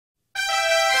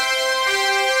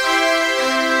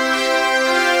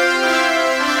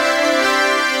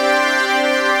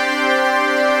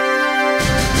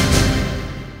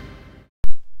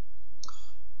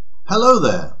Hello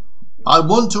there. I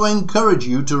want to encourage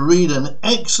you to read an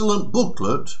excellent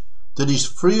booklet that is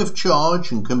free of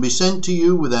charge and can be sent to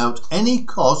you without any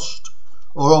cost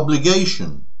or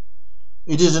obligation.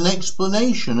 It is an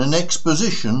explanation and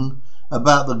exposition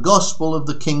about the gospel of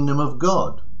the kingdom of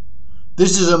God.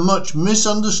 This is a much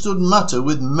misunderstood matter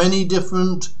with many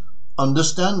different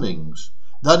understandings.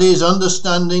 That is,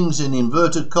 understandings in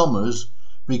inverted commas,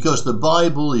 because the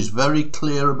Bible is very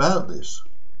clear about this.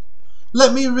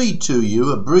 Let me read to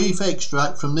you a brief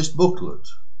extract from this booklet,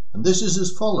 and this is as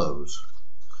follows.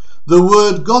 The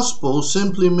word gospel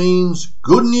simply means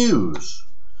good news.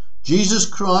 Jesus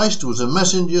Christ was a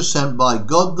messenger sent by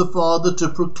God the Father to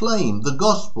proclaim the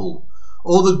gospel,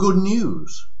 or the good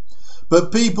news.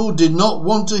 But people did not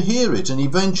want to hear it and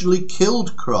eventually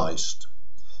killed Christ.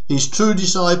 His true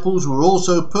disciples were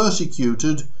also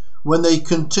persecuted when they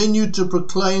continued to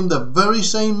proclaim the very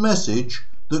same message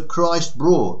that Christ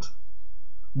brought.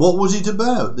 What was it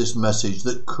about, this message,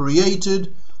 that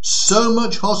created so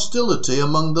much hostility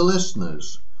among the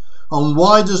listeners? And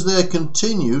why does there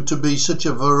continue to be such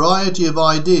a variety of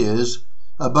ideas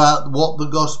about what the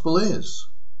gospel is?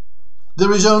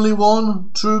 There is only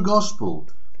one true gospel,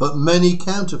 but many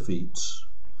counterfeits.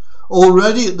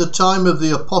 Already at the time of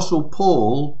the Apostle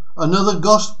Paul, another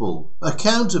gospel, a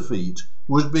counterfeit,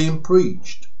 was being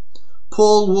preached.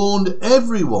 Paul warned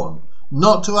everyone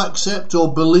not to accept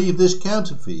or believe this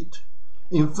counterfeit.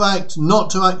 In fact, not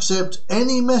to accept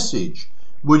any message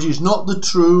which is not the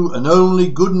true and only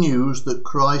good news that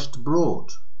Christ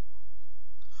brought.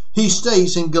 He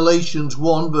states in Galatians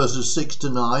 1 verses 6 to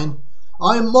 9,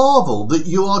 I marvel that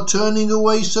you are turning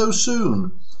away so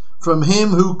soon from him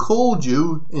who called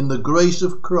you in the grace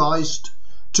of Christ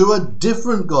to a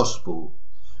different gospel,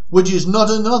 which is not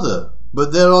another,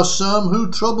 but there are some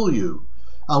who trouble you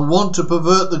and want to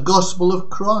pervert the gospel of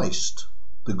Christ,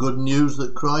 the good news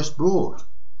that Christ brought.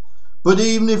 But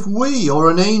even if we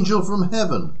or an angel from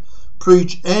heaven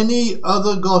preach any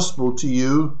other gospel to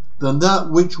you than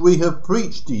that which we have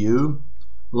preached to you,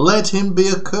 let him be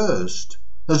accursed.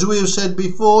 As we have said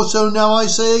before, so now I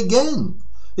say again,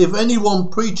 if anyone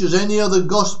preaches any other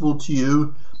gospel to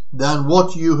you than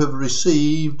what you have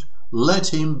received,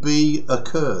 let him be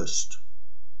accursed.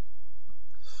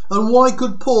 And why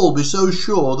could Paul be so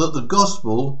sure that the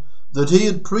gospel that he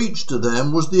had preached to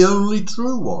them was the only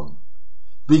true one?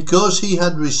 Because he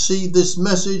had received this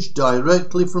message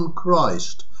directly from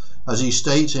Christ, as he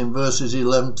states in verses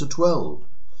 11 to 12.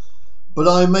 But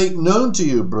I make known to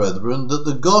you, brethren, that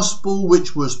the gospel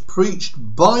which was preached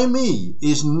by me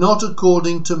is not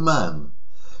according to man.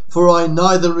 For I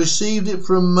neither received it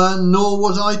from man, nor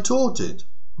was I taught it,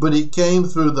 but it came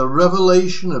through the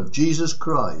revelation of Jesus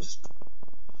Christ.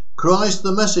 Christ,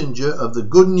 the messenger of the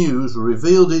good news,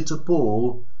 revealed it to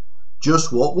Paul.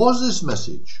 Just what was this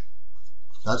message?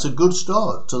 That's a good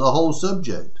start to the whole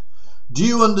subject. Do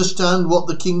you understand what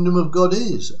the kingdom of God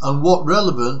is and what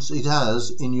relevance it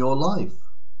has in your life?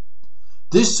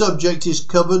 This subject is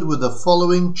covered with the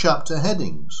following chapter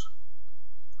headings.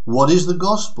 What is the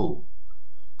gospel?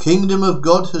 Kingdom of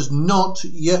God has not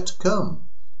yet come.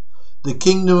 The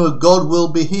kingdom of God will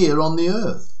be here on the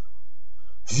earth.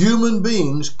 Human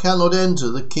beings cannot enter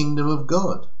the kingdom of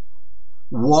God.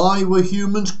 Why were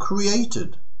humans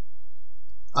created?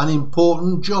 An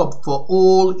important job for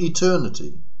all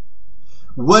eternity.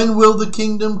 When will the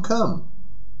kingdom come?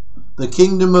 The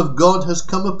kingdom of God has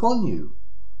come upon you.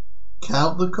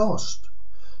 Count the cost.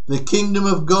 The kingdom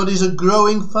of God is a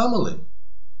growing family.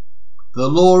 The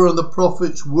law and the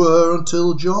prophets were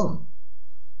until John.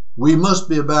 We must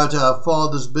be about our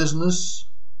Father's business.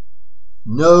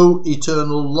 No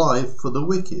eternal life for the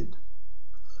wicked.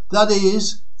 That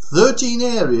is 13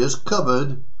 areas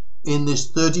covered in this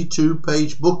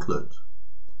 32-page booklet.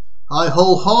 I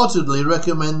wholeheartedly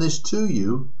recommend this to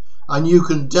you, and you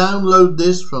can download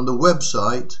this from the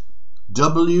website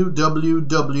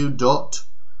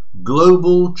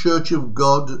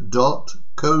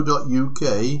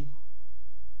www.globalchurchofgod.co.uk,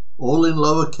 all in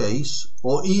lowercase,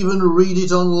 or even read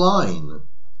it online.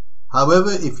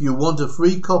 However, if you want a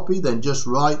free copy, then just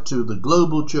write to the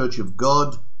Global Church of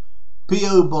God,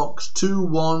 P.O. Box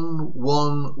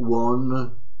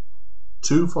 2111,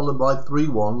 2 followed by 3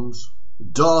 ones,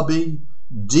 Derby,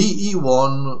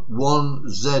 DE1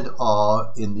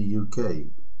 1ZR in the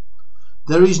UK.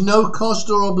 There is no cost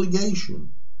or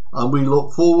obligation, and we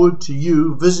look forward to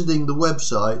you visiting the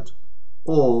website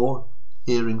or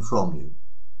hearing from you.